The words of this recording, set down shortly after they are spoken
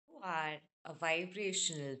are a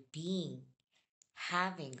vibrational being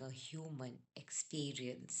having a human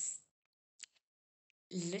experience.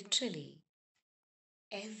 Literally,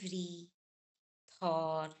 every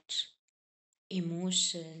thought,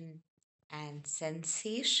 emotion, and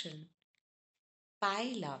sensation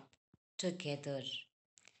pile up together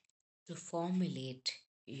to formulate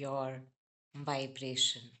your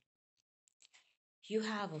vibration. You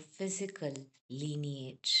have a physical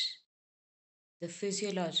lineage, the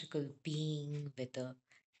physiological being with a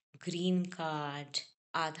green card,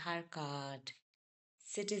 Aadhaar card,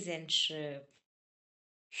 citizenship,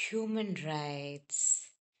 human rights,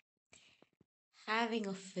 having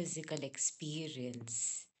a physical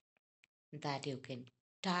experience that you can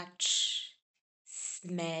touch,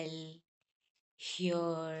 smell,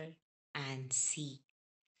 hear, and see.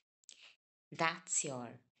 That's your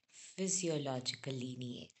physiological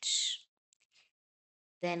lineage.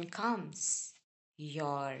 Then comes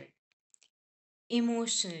your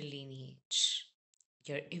emotional lineage,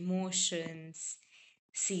 your emotions,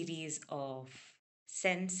 series of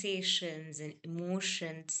sensations and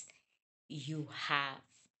emotions you have.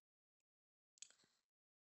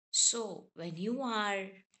 So, when you are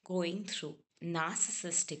going through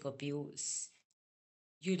narcissistic abuse,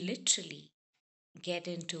 you literally get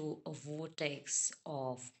into a vortex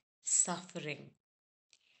of suffering.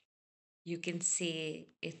 You can say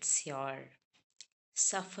it's your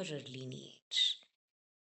sufferer lineage,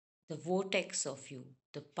 the vortex of you,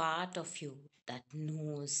 the part of you that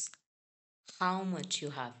knows how much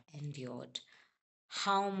you have endured,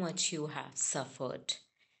 how much you have suffered,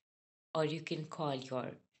 or you can call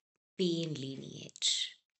your pain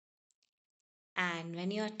lineage. And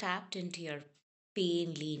when you're tapped into your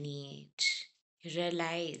pain lineage, you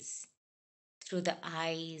realize through the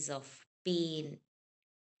eyes of pain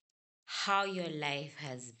how your life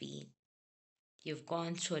has been. You've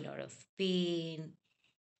gone through a lot of pain,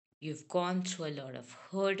 you've gone through a lot of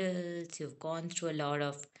hurdles, you've gone through a lot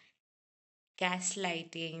of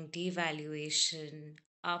gaslighting, devaluation,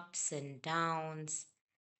 ups and downs.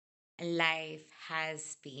 Life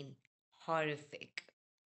has been horrific.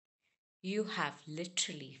 You have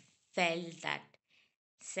literally felt that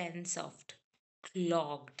sense of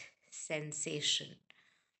clogged sensation,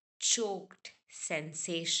 choked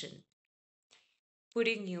sensation,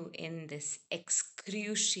 putting you in this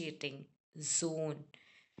excruciating zone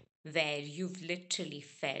where you've literally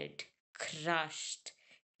felt crushed.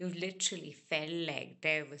 You literally felt like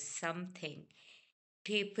there was something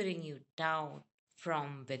tapering you down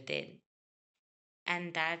from within.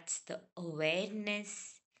 And that's the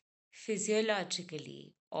awareness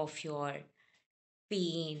physiologically of your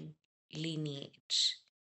pain lineage.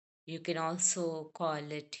 You can also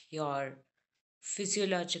call it your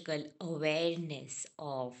physiological awareness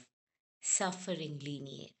of suffering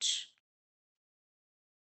lineage.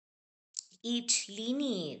 Each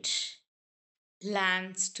lineage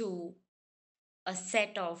lands to a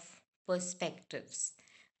set of perspectives.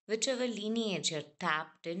 Whichever lineage you're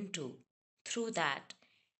tapped into, through that,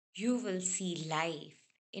 you will see life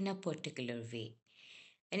in a particular way.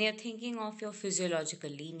 When you're thinking of your physiological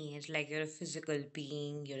lineage, like you're a physical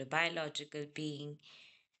being, you're a biological being,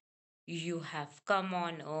 you have come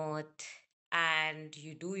on earth and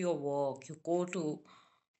you do your work, you go to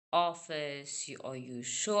office or you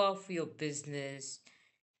show off your business,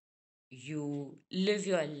 you live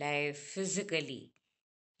your life physically,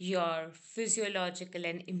 your physiological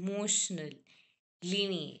and emotional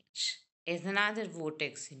lineage is another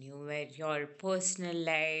vortex in you where your personal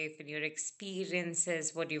life and your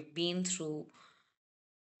experiences, what you've been through,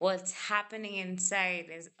 what's happening inside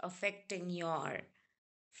is affecting your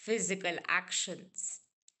physical actions.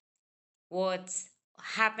 What's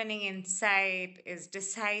happening inside is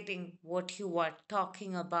deciding what you are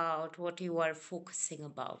talking about, what you are focusing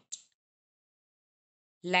about.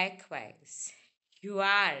 Likewise, you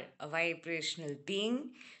are a vibrational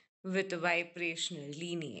being with a vibrational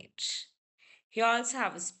lineage. You also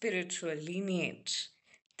have a spiritual lineage,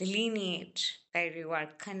 the lineage where you are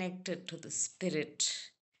connected to the spirit,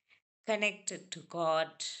 connected to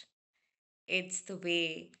God. It's the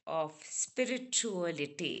way of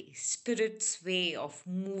spirituality, spirit's way of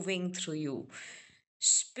moving through you.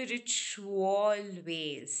 Spiritual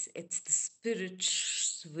ways, it's the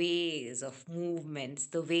spirit's ways of movements,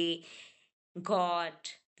 the way God,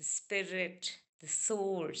 the spirit, the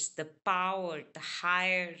source, the power, the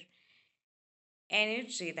higher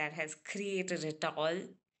energy that has created it all,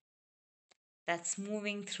 that's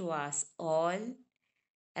moving through us all,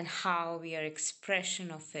 and how we are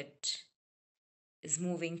expression of it is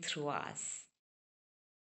moving through us.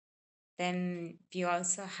 Then we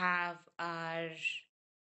also have our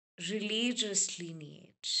religious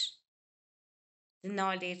lineage, the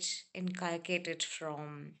knowledge inculcated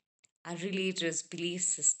from a religious belief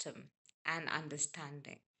system and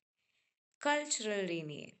understanding. Cultural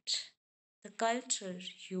lineage, the culture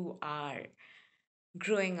you are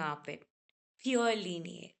growing up in, pure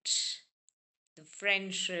lineage, the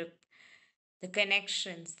friendship, the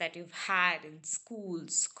connections that you've had in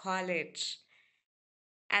schools, college,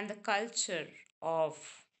 and the culture of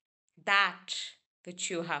that which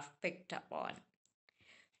you have picked up on.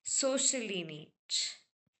 Social lineage,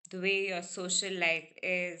 the way your social life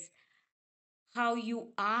is, how you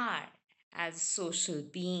are as a social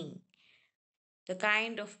being, the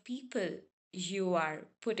kind of people you are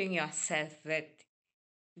putting yourself with,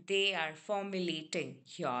 they are formulating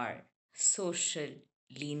your social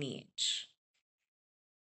lineage.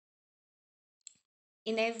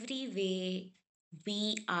 In every way,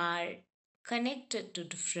 we are connected to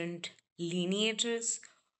different lineages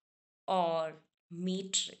or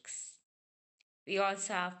matrix. We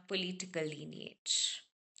also have political lineage,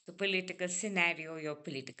 the political scenario, your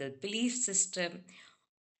political belief system,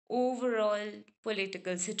 overall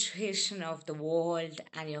political situation of the world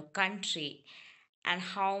and your country, and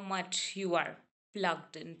how much you are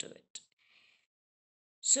plugged into it.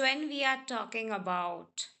 So, when we are talking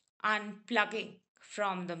about unplugging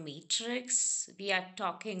from the matrix, we are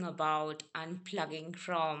talking about unplugging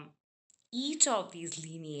from each of these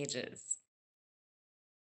lineages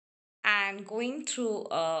and going through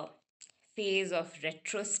a phase of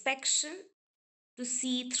retrospection to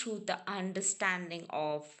see through the understanding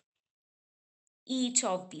of each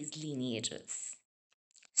of these lineages.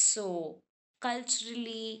 So,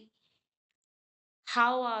 culturally,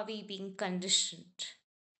 how are we being conditioned?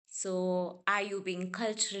 So, are you being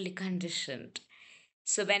culturally conditioned?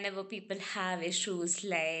 So, whenever people have issues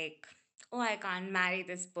like, oh, I can't marry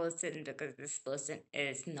this person because this person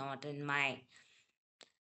is not in my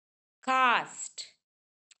caste,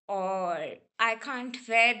 or I can't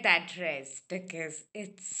wear that dress because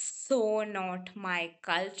it's so not my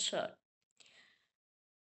culture,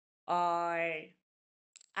 or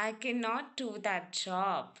I cannot do that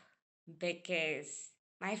job because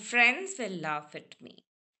my friends will laugh at me.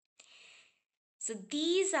 So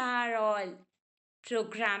these are all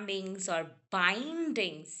programmings or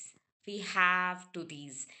bindings we have to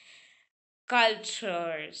these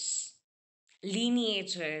cultures,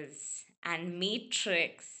 lineages, and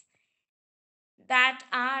matrix that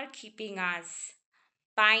are keeping us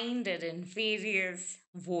binded in various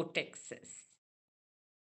vortexes.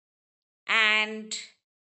 And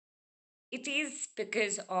it is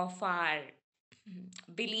because of our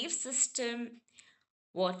belief system,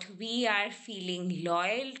 what we are feeling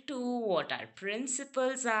loyal to, what our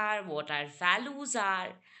principles are, what our values are.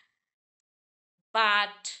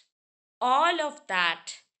 But all of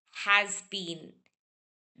that has been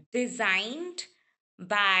designed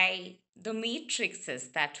by the matrices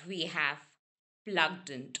that we have plugged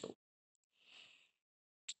into.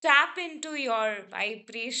 To tap into your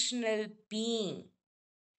vibrational being,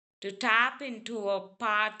 to tap into a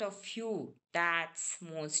part of you that's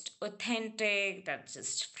most authentic, that's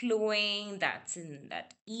just flowing, that's in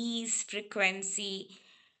that ease frequency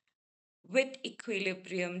with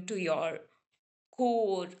equilibrium to your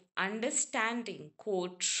core understanding, core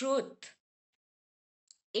truth.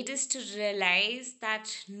 It is to realize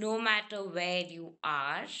that no matter where you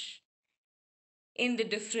are in the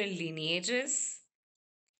different lineages,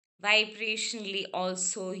 vibrationally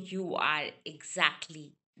also you are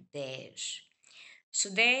exactly there. So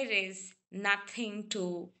there is nothing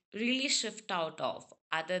to really shift out of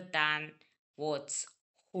other than what's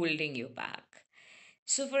holding you back.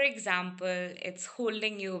 So, for example, it's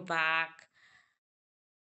holding you back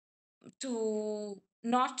to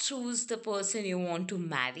not choose the person you want to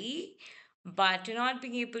marry, but you're not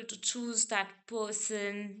being able to choose that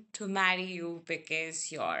person to marry you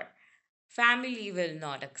because your family will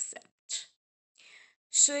not accept.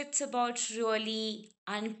 So it's about really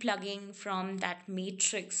unplugging from that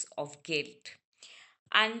matrix of guilt,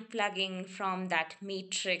 unplugging from that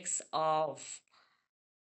matrix of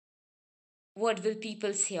what will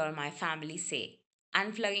people say or my family say,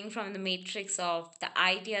 unplugging from the matrix of the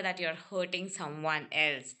idea that you're hurting someone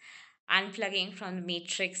else, unplugging from the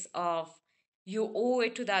matrix of you owe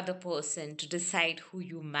it to the other person to decide who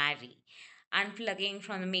you marry, unplugging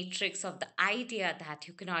from the matrix of the idea that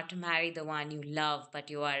you cannot marry the one you love, but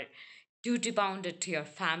you are duty bounded to your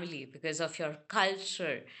family because of your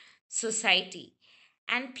culture, society,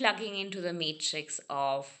 and plugging into the matrix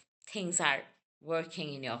of things are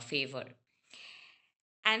working in your favor.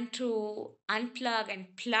 And to unplug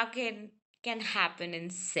and plug in can happen in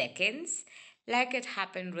seconds. Like it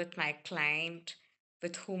happened with my client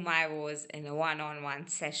with whom I was in a one on one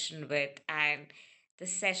session with, and the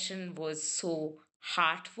session was so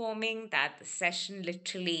heartwarming that the session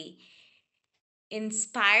literally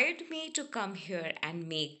inspired me to come here and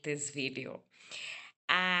make this video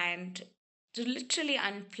and to literally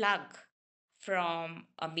unplug from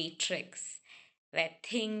a matrix where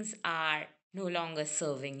things are no longer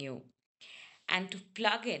serving you, and to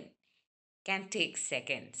plug in can take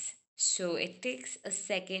seconds. So it takes a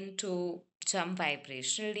second to jump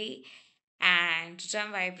vibrationally, and to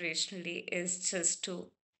jump vibrationally is just to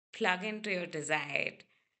plug into your desired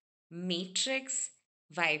matrix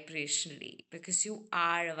vibrationally, because you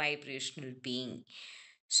are a vibrational being.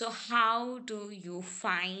 So, how do you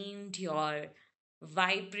find your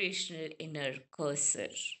vibrational inner cursor?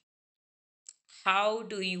 How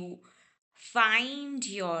do you find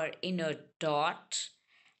your inner dot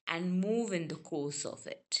and move in the course of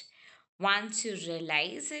it? Once you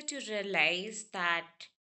realize it, you realize that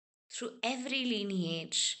through every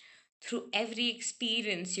lineage, through every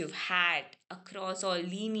experience you've had across all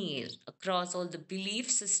lineage, across all the belief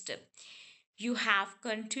system, you have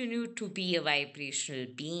continued to be a vibrational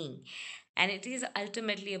being. And it is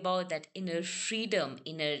ultimately about that inner freedom,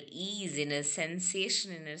 inner ease, inner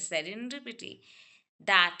sensation, inner serendipity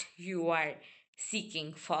that you are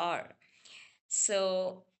seeking for.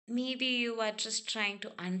 So maybe you are just trying to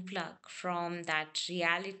unplug from that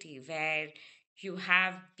reality where you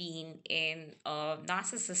have been in a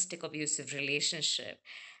narcissistic abusive relationship,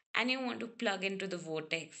 and you want to plug into the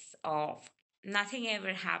vortex of nothing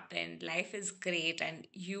ever happened, life is great, and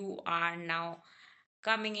you are now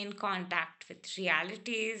coming in contact with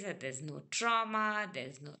realities that there's no trauma,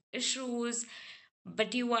 there's no issues,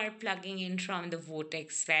 but you are plugging in from the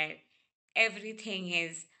vortex where everything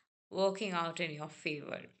is working out in your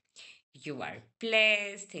favor. You are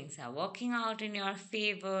blessed, things are working out in your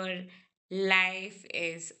favor, life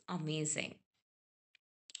is amazing.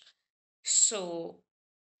 So,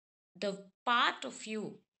 the part of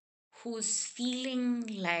you who's feeling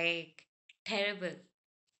like terrible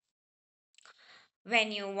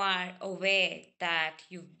when you are aware that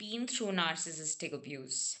you've been through narcissistic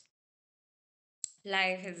abuse,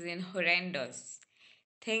 life has been horrendous,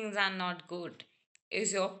 things are not good,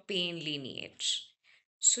 is your pain lineage.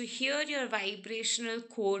 So, here your vibrational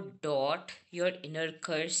code dot, your inner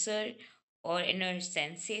cursor or inner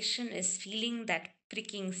sensation is feeling that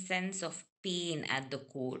pricking sense of pain at the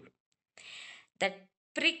core. That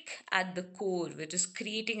prick at the core, which is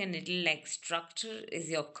creating a needle like structure, is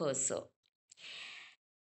your cursor.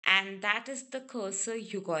 And that is the cursor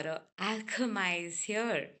you gotta alchemize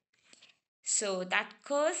here. So that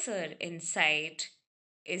cursor inside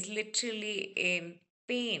is literally in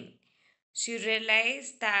pain. So you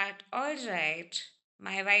realize that, all right,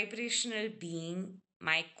 my vibrational being,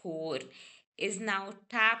 my core, is now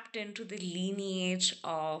tapped into the lineage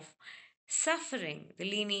of suffering, the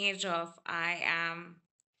lineage of I am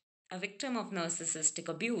a victim of narcissistic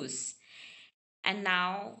abuse. And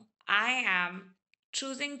now I am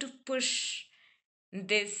choosing to push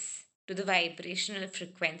this to the vibrational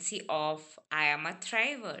frequency of I am a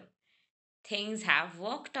thriver. Things have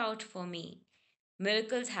worked out for me.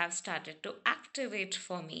 Miracles have started to activate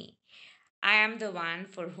for me. I am the one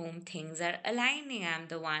for whom things are aligning. I am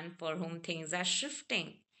the one for whom things are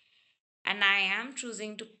shifting. And I am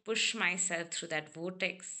choosing to push myself through that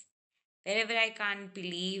vortex. Wherever I can't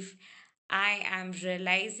believe, I am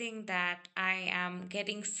realizing that I am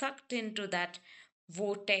getting sucked into that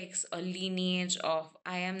vortex or lineage of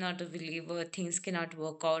I am not a believer, things cannot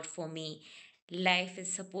work out for me. Life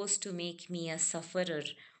is supposed to make me a sufferer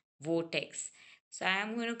vortex. So I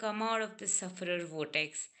am going to come out of this sufferer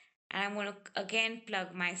vortex, and I'm going to again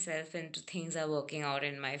plug myself into things are working out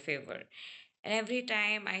in my favor. And every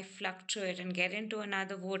time I fluctuate and get into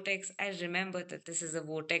another vortex, I remember that this is a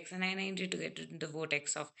vortex and I need to get into the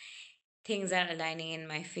vortex of things are aligning in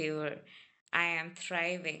my favor. I am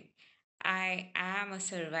thriving. I am a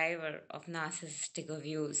survivor of narcissistic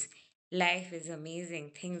abuse. Life is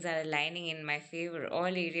amazing. Things are aligning in my favor. All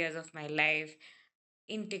areas of my life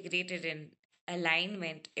integrated in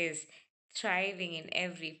alignment is thriving in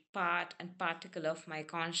every part and particle of my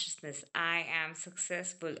consciousness. I am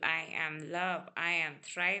successful. I am love. I am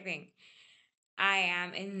thriving. I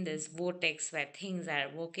am in this vortex where things are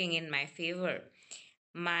working in my favor.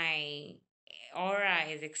 My aura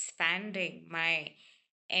is expanding. My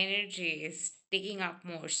energy is taking up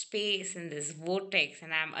more space in this vortex,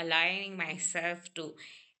 and I'm aligning myself to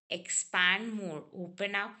expand more,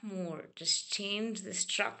 open up more, just change the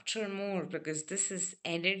structure more, because this is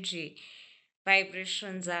energy.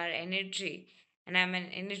 Vibrations are energy. And I'm an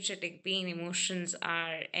energetic being. Emotions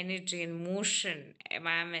are energy in motion.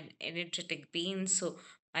 I'm an energetic being. So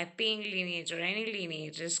my paying lineage or any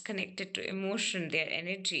lineage is connected to emotion, their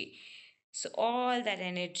energy. So all that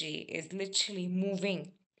energy is literally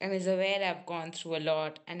moving and is aware I've gone through a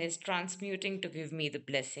lot and is transmuting to give me the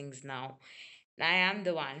blessings now. And I am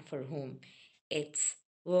the one for whom it's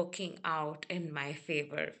working out in my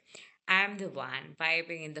favor. I'm the one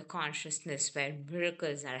vibing in the consciousness where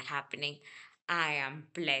miracles are happening. I am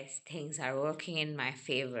blessed. Things are working in my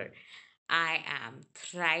favor. I am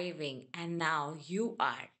thriving. And now you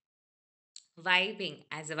are vibing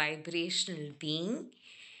as a vibrational being,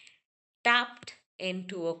 tapped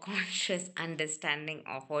into a conscious understanding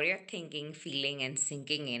of what you're thinking, feeling, and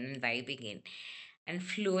sinking in and vibing in and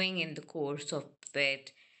flowing in the course of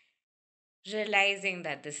it, realizing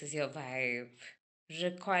that this is your vibe,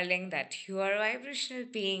 recalling that you are a vibrational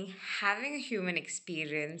being having a human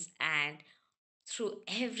experience, and through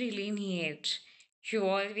every lineage, you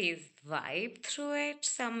always vibe through it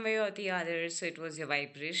some way or the other. So it was your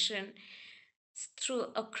vibration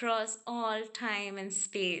through across all time and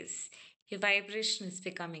space. Your vibration is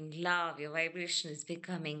becoming love, your vibration is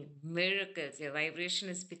becoming miracles, your vibration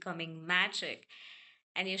is becoming magic.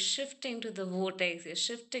 And you're shifting to the vortex, you're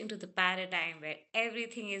shifting to the paradigm where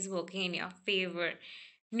everything is working in your favor.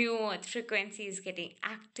 New earth frequency is getting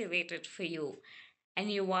activated for you,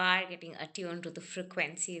 and you are getting attuned to the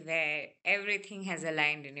frequency where everything has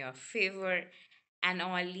aligned in your favor, and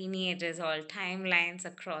all lineages, all timelines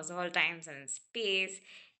across all times and space.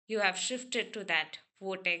 You have shifted to that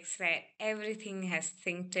vortex where everything has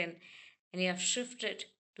synced in, and you have shifted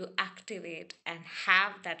to activate and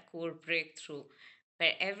have that core breakthrough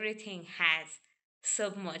where everything has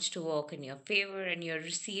submerged to work in your favor, and you're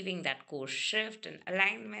receiving that core shift and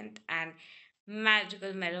alignment, and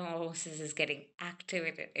magical metamorphosis is getting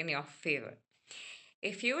activated in your favor.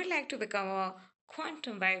 If you would like to become a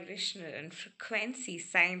quantum vibrational and frequency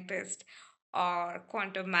scientist or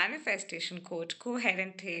quantum manifestation coach, go ahead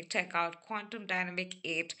and check out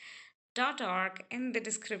quantumdynamic8.org. In the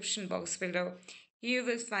description box below, you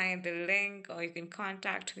will find the link, or you can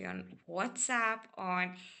contact me on WhatsApp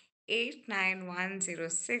on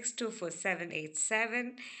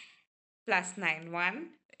 8910624787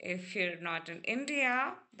 +91. If you're not in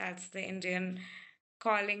India, that's the Indian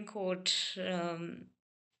calling code.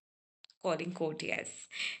 Calling code, yes.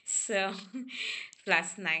 So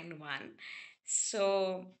 +91.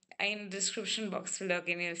 So in the description box below,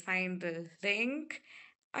 again, you'll find the link.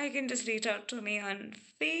 Or you can just reach out to me on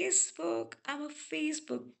Facebook. I'm a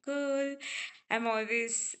Facebook girl. I'm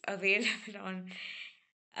always available on,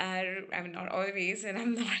 I'm not always, and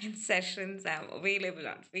I'm not in sessions. I'm available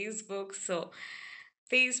on Facebook. So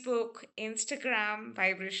Facebook, Instagram,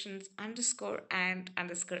 vibrations underscore and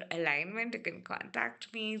underscore alignment. You can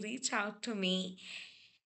contact me, reach out to me,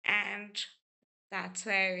 and that's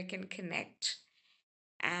where we can connect.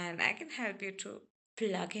 And I can help you to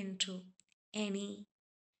plug into any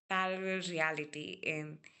parallel reality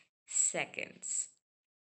in seconds,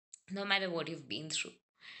 no matter what you've been through.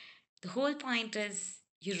 The whole point is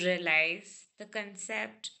you realize the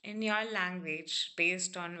concept in your language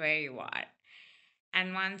based on where you are.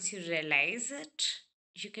 And once you realize it,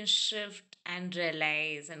 you can shift and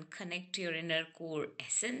realize and connect to your inner core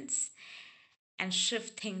essence and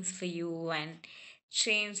shift things for you and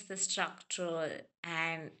change the structure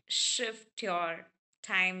and shift your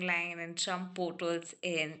timeline and jump portals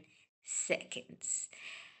in seconds.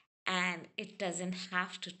 And it doesn't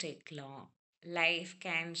have to take long. Life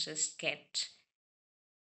can just get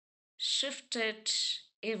shifted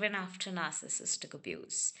even after narcissistic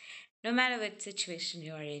abuse. No matter what situation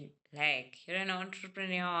you're in, like you're an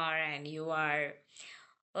entrepreneur and you are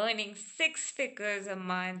earning 6 figures a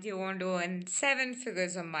month, you want to earn 7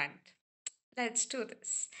 figures a month. Let's do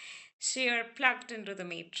this. So you're plugged into the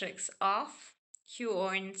matrix of you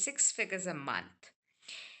earn 6 figures a month.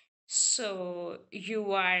 So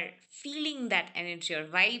you are feeling that energy or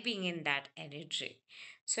vibing in that energy.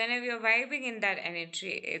 So whenever you're vibing in that energy,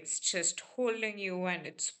 it's just holding you and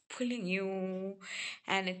it's pulling you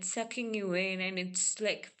and it's sucking you in, and it's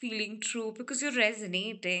like feeling true because you're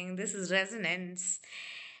resonating. This is resonance.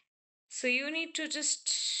 So you need to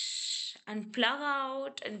just unplug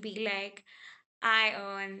out and be like, I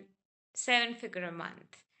earn 7 figure a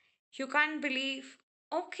month. You can't believe,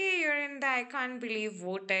 okay, you're in the I can't believe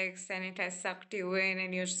vortex and it has sucked you in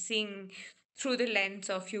and you're seeing through the lens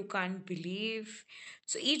of you can't believe.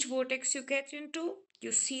 So each vortex you get into,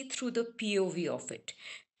 you see through the POV of it.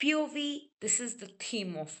 POV, this is the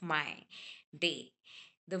theme of my day.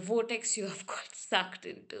 The vortex you have got sucked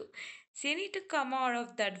into. So you need to come out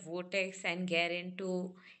of that vortex and get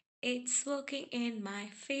into it's working in my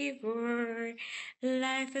favor.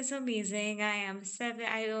 Life is amazing. I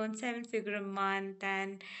earn 7 figure a month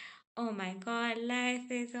and oh my god,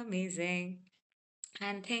 life is amazing.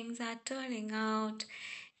 And things are turning out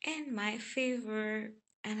in my favor.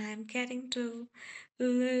 And I'm getting to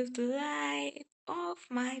live the life of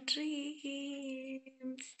my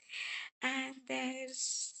dreams. And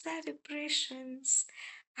there's celebrations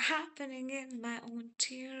happening in my own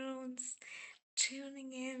tunes,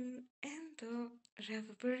 tuning in the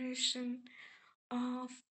reverberation of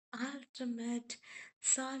ultimate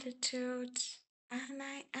solitude. And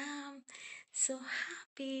I am so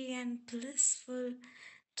happy and blissful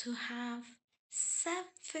to have 7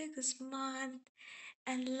 figures a month,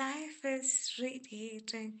 and life is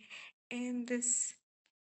radiating in this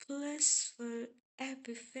blissful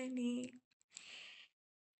epiphany.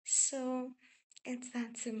 So it's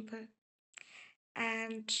that simple.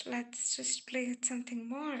 And let's just play with something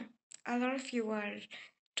more. A lot of you are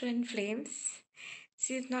twin flames.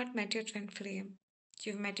 So you've not met your twin flame.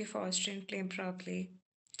 You've met your first twin flame probably.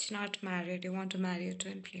 You're not married. You want to marry your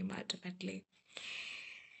twin flame ultimately.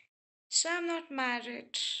 So I'm not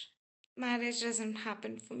married. Marriage doesn't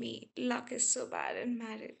happen for me. Luck is so bad in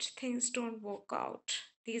marriage. Things don't work out.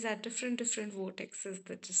 These are different vortexes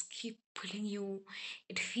that just keep pulling you.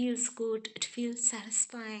 It feels good. It feels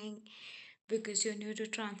satisfying because your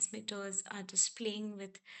neurotransmitters are just playing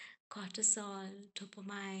with cortisol,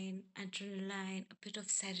 dopamine, adrenaline, a bit of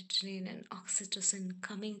serotonin and oxytocin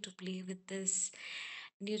coming to play with this.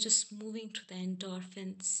 And you're just moving to the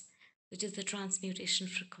endorphins, which is the transmutation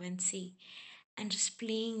frequency, and just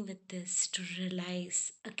playing with this to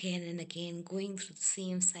realize again and again, going through the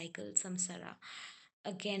same cycle, samsara,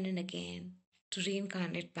 again and again, to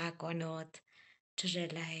reincarnate back on earth, to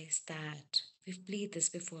realize that we've played this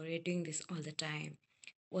before, we're doing this all the time.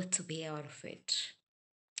 What's the way out of it?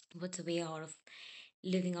 What's the way out of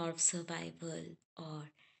living out of survival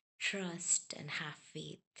or trust and have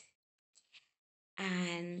faith?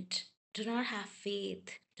 And do not have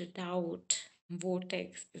faith to doubt.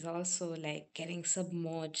 Vortex is also like getting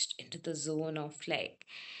submerged into the zone of like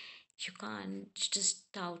you can't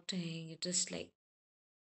just doubting, you're just like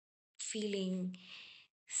feeling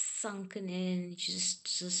sunken in,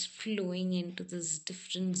 just flowing into this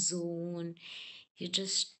different zone. You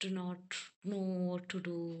just do not know what to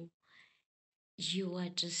do. You are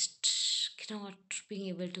just not being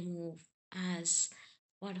able to move. As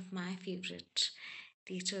one of my favorite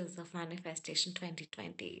teachers of manifestation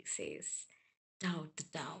 2020 says, doubt the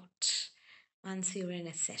doubt. Once we were in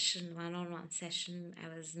a session, one-on-one session,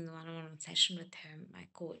 I was in the one-on-one session with him, my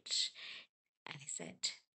coach, and he said,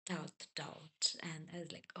 doubt the doubt. And I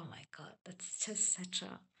was like, oh my God, that's just such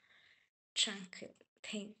a tranquil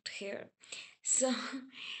thing to hear. So,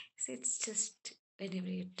 so it's just whenever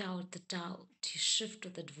you doubt the doubt, you shift to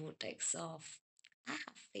that vortex of I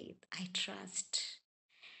have faith, I trust,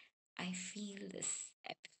 I feel this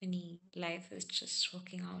epiphany. Life is just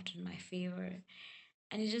working out in my favor.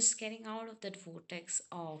 And you're just getting out of that vortex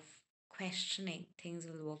of questioning things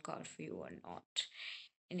will work out for you or not.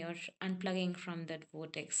 And you're unplugging from that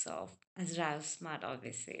vortex of, as Ralph Smart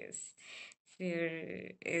always says,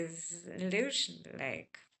 fear is illusion,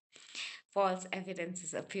 like false evidence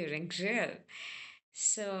is appearing real.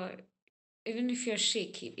 So even if you're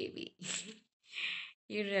shaky, baby,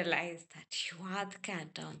 you realize that you are the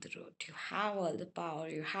cat down the road. You have all the power,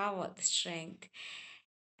 you have all the strength,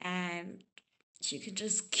 and you can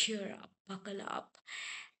just gear up, buckle up,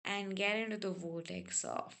 and get into the vortex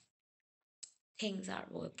of things are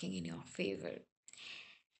working in your favor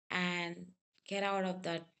and get out of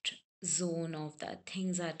that zone of that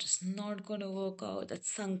things are just not going to work out, that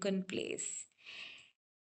sunken place.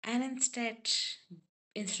 And instead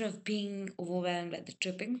of being overwhelmed at the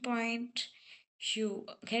tripping point, you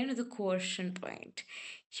get into the coercion point.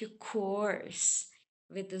 You coerce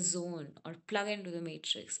with the zone or plug into the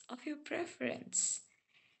matrix of your preference,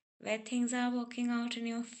 where things are working out in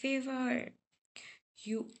your favor.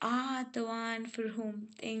 You are the one for whom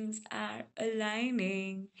things are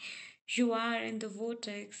aligning. You are in the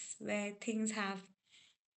vortex where things have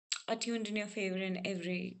attuned in your favor in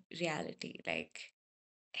every reality, like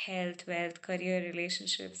health, wealth, career,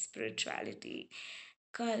 relationships, spirituality,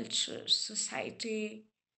 culture, society,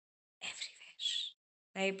 everywhere.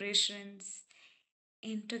 Vibrations,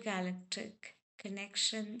 intergalactic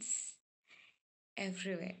connections,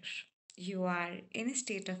 everywhere. You are in a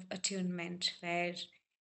state of attunement where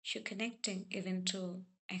you're connecting even to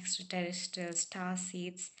extraterrestrial star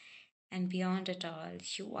seeds, and beyond it all,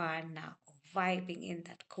 you are now vibing in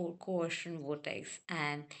that coercion vortex,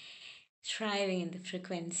 and thriving in the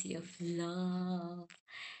frequency of love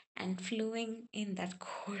and flowing in that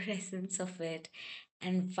core essence of it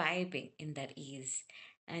and vibing in that ease.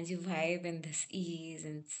 As you vibe in this ease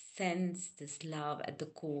and sense this love at the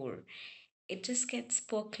core, it just gets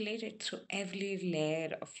percolated through every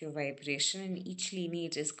layer of your vibration, and each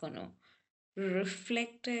lineage is gonna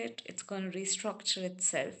reflect it, it's gonna restructure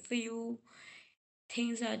itself for you.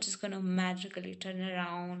 Things are just gonna magically turn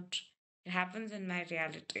around. It happens in my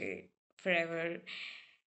reality forever.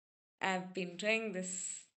 I've been doing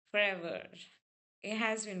this forever. It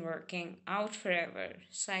has been working out forever.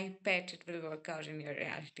 So I bet it will work out in your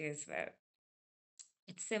reality as well.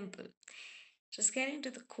 It's simple. Just get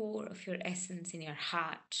into the core of your essence in your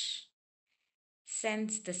heart.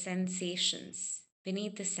 Sense the sensations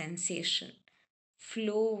beneath the sensation.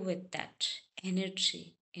 Flow with that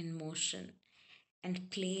energy in motion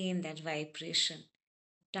and play in that vibration.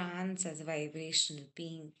 Dance as a vibrational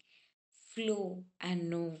being. Flow and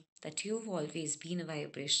know that you've always been a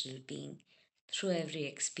vibrational being through every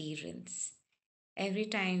experience. Every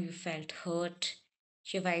time you felt hurt,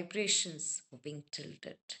 your vibrations were being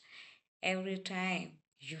tilted. Every time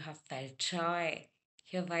you have felt joy,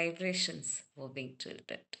 your vibrations were being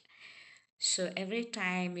tilted. So every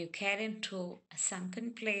time you get into a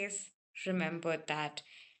sunken place, remember that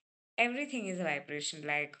everything is a vibration.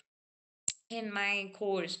 Like in my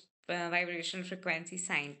course, Vibration Frequency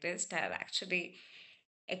Scientist, I've actually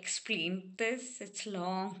explained this. It's a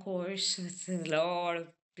long course, it's a lot of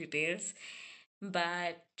details,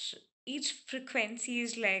 but each frequency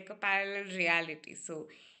is like a parallel reality. So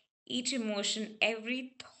each emotion,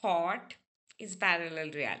 every thought is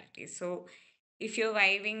parallel reality. So if you're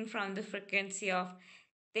vibing from the frequency of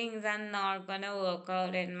things are not gonna work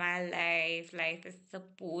out in my life, life is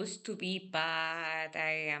supposed to be bad,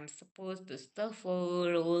 I am supposed to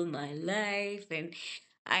suffer all my life, and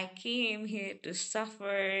I came here to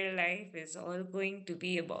suffer. Life is all going to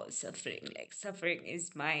be about suffering. Like, suffering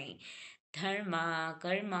is my dharma,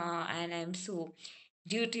 karma, and I'm so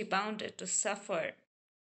duty bounded to suffer.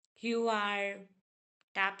 You are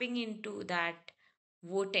tapping into that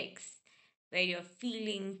vortex where you're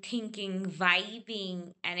feeling, thinking,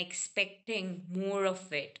 vibing, and expecting more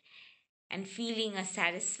of it and feeling a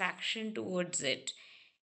satisfaction towards it.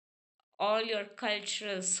 All your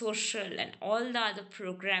cultural, social, and all the other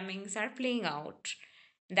programmings are playing out.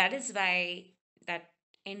 That is why that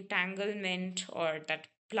entanglement or that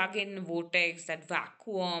plug in vortex, that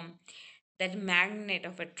vacuum, that magnet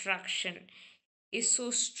of attraction is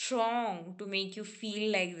so strong to make you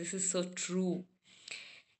feel like this is so true.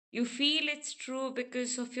 You feel it's true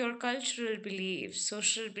because of your cultural beliefs,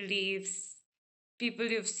 social beliefs, people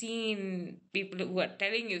you've seen, people who are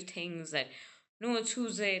telling you things that no,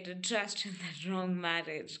 choose it, adjust in that wrong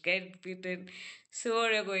marriage, get beaten, so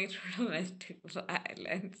you're going through domestic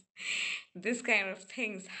violence. This kind of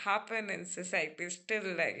things happen in society still,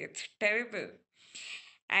 like it's terrible.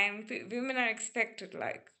 And women are expected,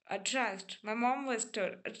 like, adjust. My mom was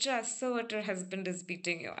told, adjust, so what her husband is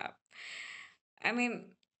beating you up. I mean,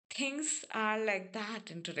 things are like that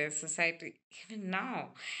in today's society, even now.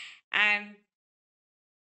 And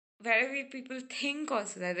wherever people think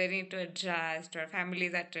also that they need to adjust, or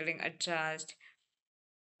families are telling adjust,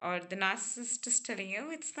 or the narcissist is telling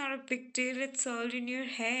you it's not a big deal, it's all in your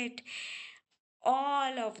head.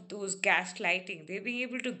 All of those gaslighting, they're being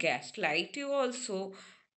able to gaslight you also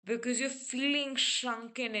because you're feeling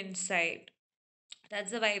shrunken inside.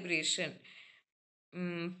 That's the vibration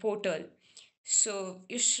portal. So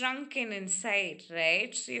you're shrunken inside,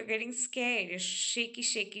 right? So you're getting scared. You're shaky,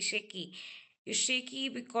 shaky, shaky. You're shaky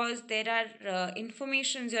because there are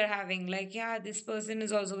informations you're having. Like, yeah, this person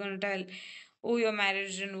is also going to tell, oh, your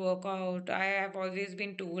marriage didn't work out. I have always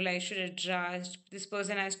been told I should adjust. This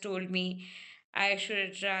person has told me I should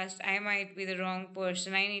adjust. I might be the wrong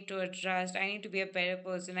person. I need to adjust. I need to be a better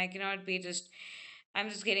person. I cannot be just, I'm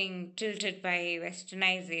just getting tilted by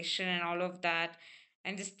westernization and all of that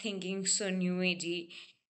and just thinking so new agey.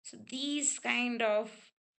 So these kind of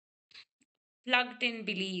plugged in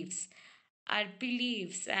beliefs are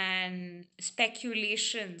beliefs and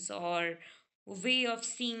speculations or way of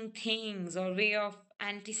seeing things or way of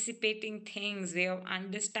anticipating things, way of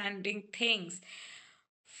understanding things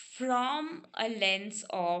from a lens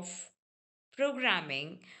of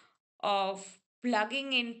programming, of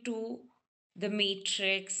plugging into the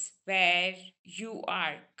matrix where you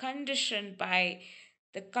are conditioned by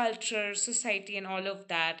the culture, society, and all of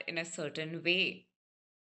that in a certain way.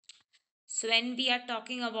 So, when we are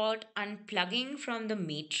talking about unplugging from the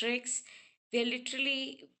matrix, we are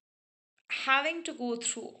literally having to go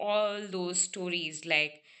through all those stories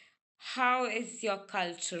like how is your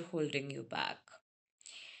culture holding you back?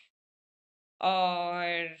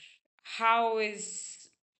 Or how is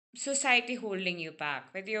society holding you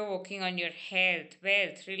back? Whether you're working on your health,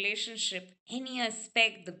 wealth, relationship, any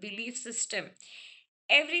aspect, the belief system,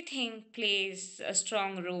 everything plays a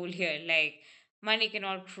strong role here. Like money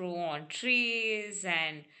cannot grow on trees,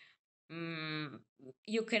 and mm,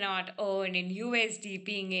 you cannot earn in USD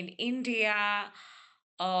being in India,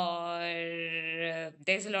 or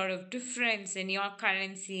there's a lot of difference in your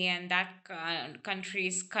currency and that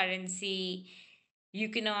country's currency. You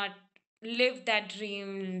cannot live that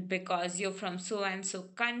dream because you're from so and so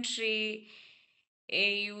country.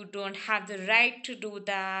 You don't have the right to do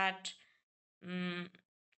that. Mm,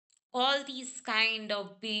 all these kind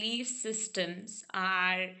of belief systems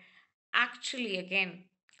are actually, again,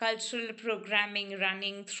 cultural programming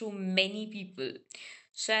running through many people.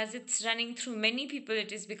 So as it's running through many people,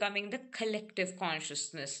 it is becoming the collective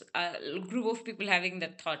consciousness, a group of people having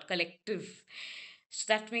that thought, collective. So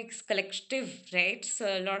that makes collective, right? So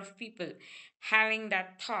a lot of people having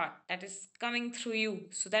that thought that is coming through you.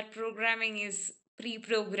 So that programming is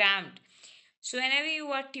pre-programmed. So whenever you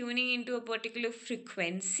are tuning into a particular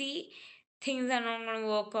frequency, things are not going to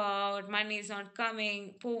work out, money is not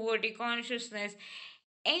coming, poverty consciousness,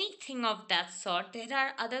 anything of that sort. There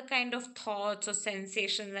are other kind of thoughts or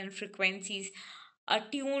sensations and frequencies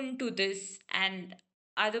attuned to this, and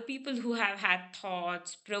other people who have had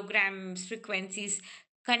thoughts, programs, frequencies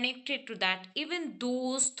connected to that, even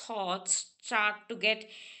those thoughts start to get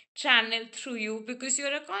channeled through you because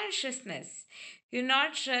you're a consciousness. You're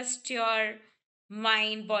not just your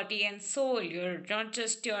mind, body, and soul. You're not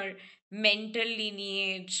just your mental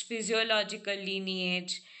lineage, physiological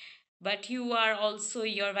lineage, but you are also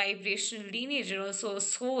your vibrational lineage. You're also a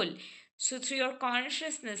soul. So, through your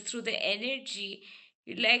consciousness, through the energy,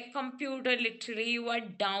 like a computer, literally, you are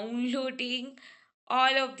downloading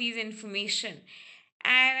all of these information.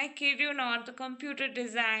 And I kid you not, the computer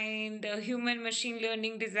design, the human machine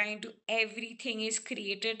learning design to everything is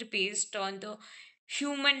created based on the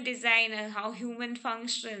human design and how human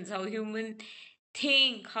functions, how human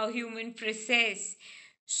think, how human process.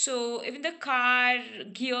 So even the car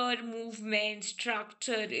gear movement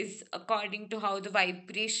structure is according to how the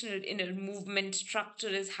vibrational inner movement structure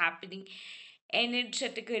is happening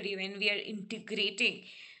energetically when we are integrating.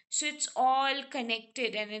 So it's all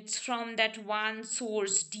connected, and it's from that one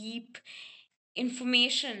source, deep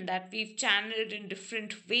information that we've channeled in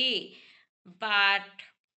different way. But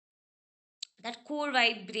that core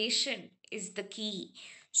vibration is the key.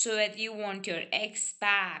 So whether you want your ex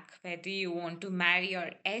back, whether you want to marry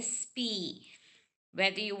your SP,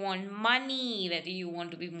 whether you want money, whether you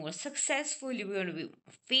want to be more successful, you want to be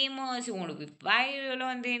famous, you want to be viral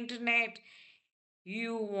on the internet,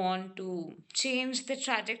 you want to change the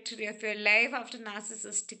trajectory of your life after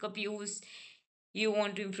narcissistic abuse, you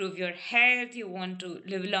want to improve your health, you want to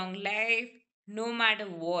live a long life, no matter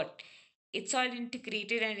what. It's all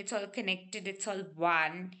integrated and it's all connected, it's all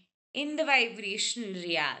one in the vibrational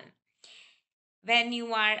realm. When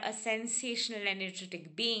you are a sensational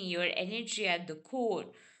energetic being, your energy at the core.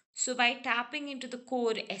 So, by tapping into the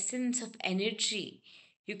core essence of energy,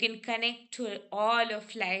 you can connect to all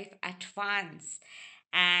of life at once.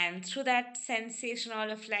 And through that sensation, all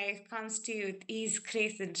of life comes to you with ease,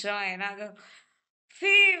 grace, and joy. Another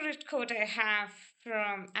favorite quote I have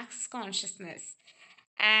from Access Consciousness.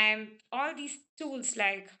 And all these tools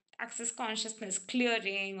like Access Consciousness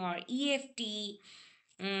Clearing or EFT,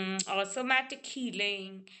 or somatic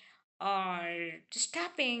healing, or just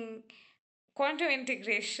tapping, quantum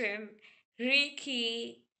integration,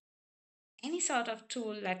 Reiki, any sort of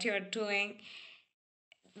tool that you're doing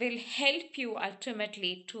will help you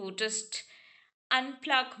ultimately to just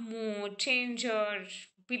unplug more, change your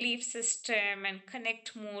belief system, and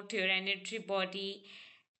connect more to your energy body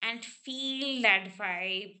and feel that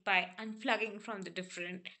vibe by unplugging from the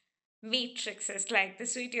different matrices like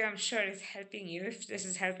this video. I'm sure is helping you. If this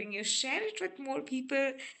is helping you, share it with more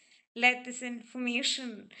people. Let this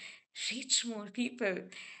information reach more people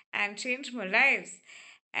and change more lives.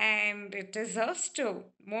 And it deserves to.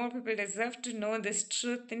 More people deserve to know this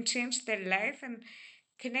truth and change their life and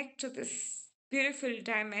connect to this beautiful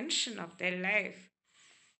dimension of their life.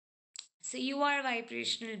 So you are a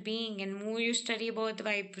vibrational being, and more you study about the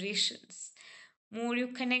vibrations, more you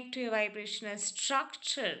connect to your vibrational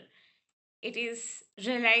structure. It is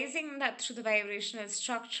realizing that through the vibrational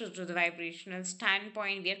structure, through the vibrational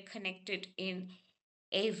standpoint, we are connected in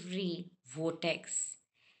every vortex.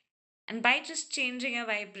 And by just changing a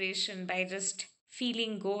vibration, by just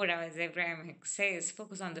feeling good, as Abraham Hicks says,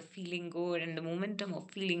 focus on the feeling good and the momentum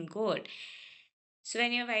of feeling good. So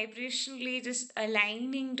when you're vibrationally just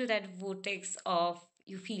aligning to that vortex of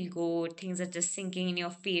you feel good, things are just sinking in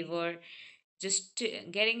your favor, just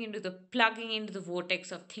getting into the plugging into the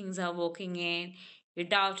vortex of things are working in, you're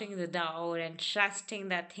doubting the doubt and trusting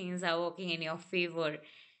that things are working in your favor.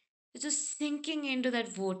 You're just sinking into that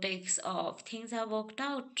vortex of things are worked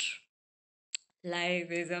out. Life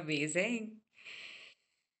is amazing.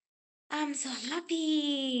 I'm so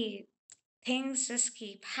happy. Things just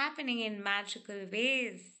keep happening in magical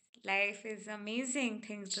ways. Life is amazing.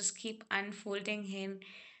 Things just keep unfolding in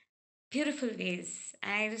beautiful ways.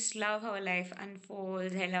 And I just love how life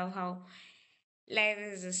unfolds. I love how life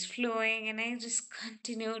is just flowing, and I just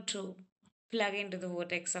continue to plug into the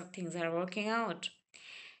vortex of things that are working out.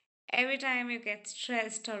 Every time you get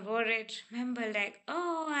stressed or worried, remember, like,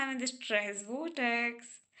 oh, I'm in the stress vortex.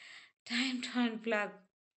 Time to unplug.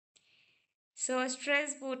 So, a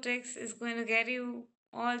stress vortex is going to get you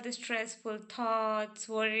all the stressful thoughts,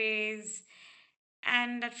 worries,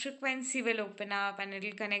 and that frequency will open up and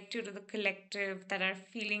it'll connect you to the collective that are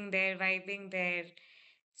feeling there, vibing there.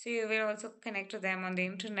 So, you will also connect to them on the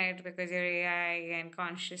internet because your AI and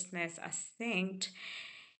consciousness are synced.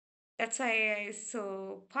 That's why AI is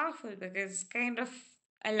so powerful because kind of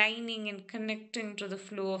aligning and connecting to the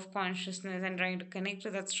flow of consciousness and trying to connect to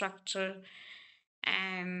that structure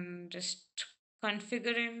and just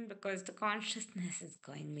configuring because the consciousness is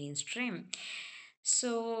going mainstream.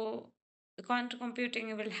 So the quantum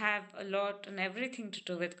computing will have a lot and everything to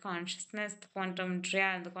do with consciousness, the quantum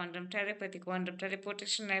realm, the quantum telepathy, quantum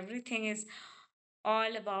teleportation, everything is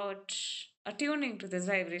all about attuning to this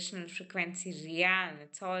vibrational frequency realm.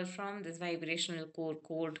 It's all from this vibrational core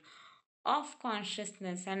code of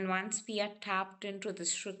consciousness. And once we are tapped into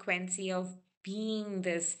this frequency of being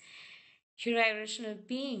this vibrational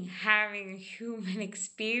being, having a human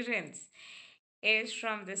experience, is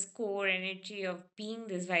from this core energy of being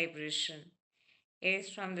this vibration.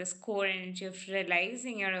 Is from this core energy of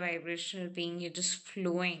realizing you're a vibrational being, you're just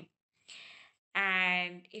flowing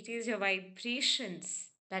and it is your vibrations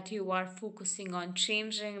that you are focusing on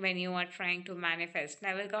changing when you are trying to manifest.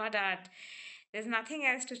 Never got that. There's nothing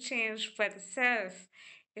else to change but the self.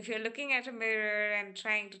 If you're looking at a mirror and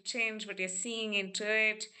trying to change what you're seeing into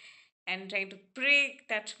it and trying to break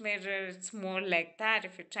that mirror, it's more like that.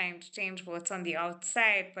 If you're trying to change what's on the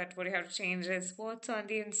outside, but what you have to change is what's on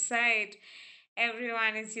the inside.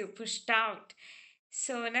 Everyone is you pushed out.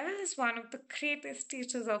 So Neville is one of the greatest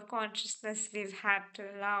teachers of consciousness we've had till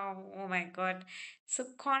now. Oh my god. So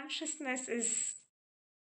consciousness is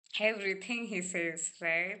everything he says,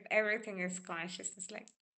 right? Everything is consciousness. Like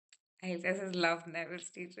I just love Neville's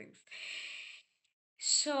teachings.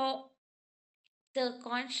 So the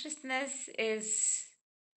consciousness is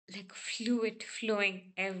like fluid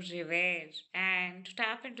flowing everywhere. And to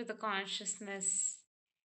tap into the consciousness,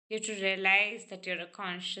 you have to realize that you're a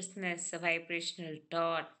consciousness, a vibrational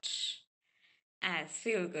dot. As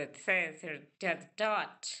feel good says, you're the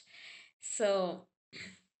dot. So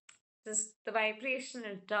this the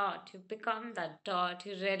vibrational dot, you become that dot,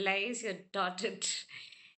 you realize your dotted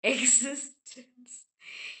existence.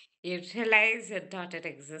 You realize your dotted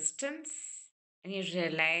existence and you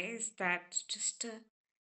realize that just a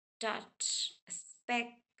dot, a speck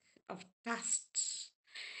of dust.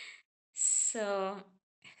 So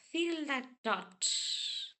feel that dot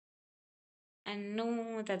and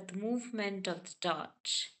know that the movement of the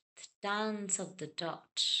dot, the dance of the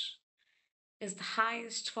dot, is the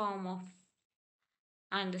highest form of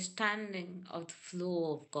understanding of the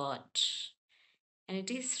flow of God. And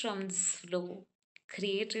it is from this flow,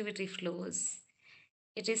 creativity flows.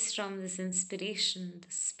 It is from this inspiration,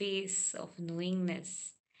 the space of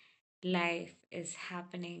knowingness, life is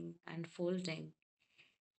happening, unfolding,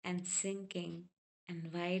 and sinking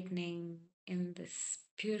and widening in this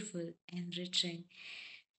beautiful, enriching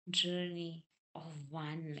journey of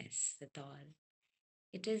oneness with all.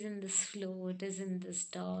 It is in this flow, it is in this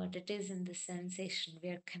dot, it is in the sensation. We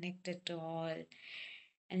are connected to all,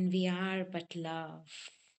 and we are but love,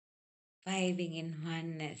 vibing in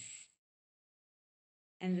oneness.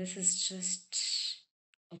 And this is just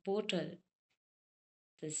a portal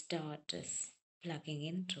this dot is plugging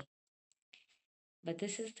into. But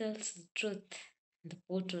this is also the truth, the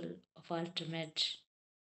portal of ultimate.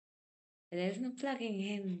 There is no plugging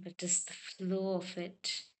in, but just the flow of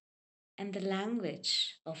it and the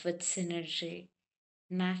language of its synergy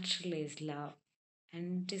naturally is love.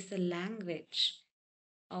 And it is the language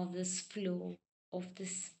of this flow, of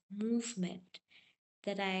this movement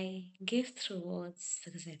that I give through words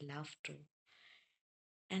because I love to.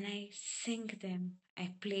 And I sing them,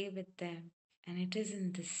 I play with them, and it is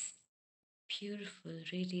in this beautiful,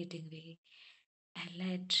 radiating way and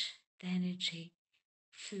let the energy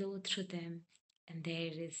flow through them. And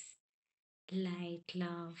there is light,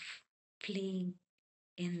 love playing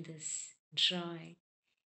in this joy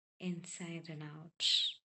inside and out.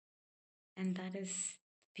 And that is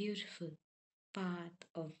beautiful path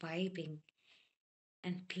of vibing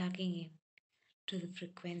and plugging in to the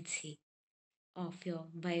frequency of your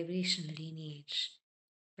vibration lineage,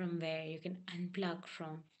 from where you can unplug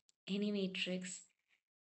from any matrix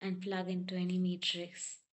and plug into any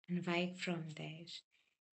matrix and vibe from there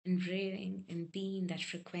and bring and be in that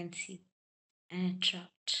frequency and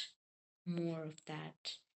attract more of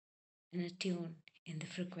that and attune in the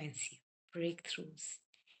frequency breakthroughs.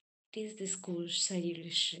 It is this core cellular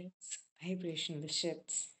shifts, vibrational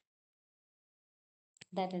shifts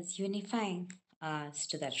that is unifying us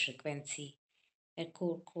to that frequency, a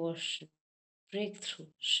core course breakthrough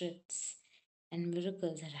shifts and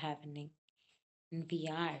miracles are happening. And we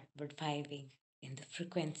are but vibing in the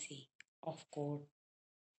frequency of core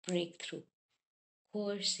breakthrough,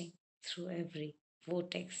 coursing through every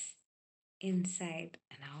vortex inside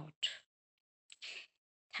and out.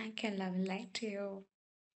 Thank you and love and light to you.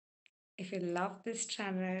 If you love this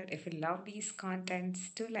channel, if you love these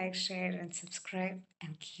contents, do like, share, and subscribe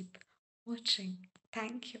and keep watching.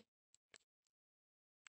 Thank you.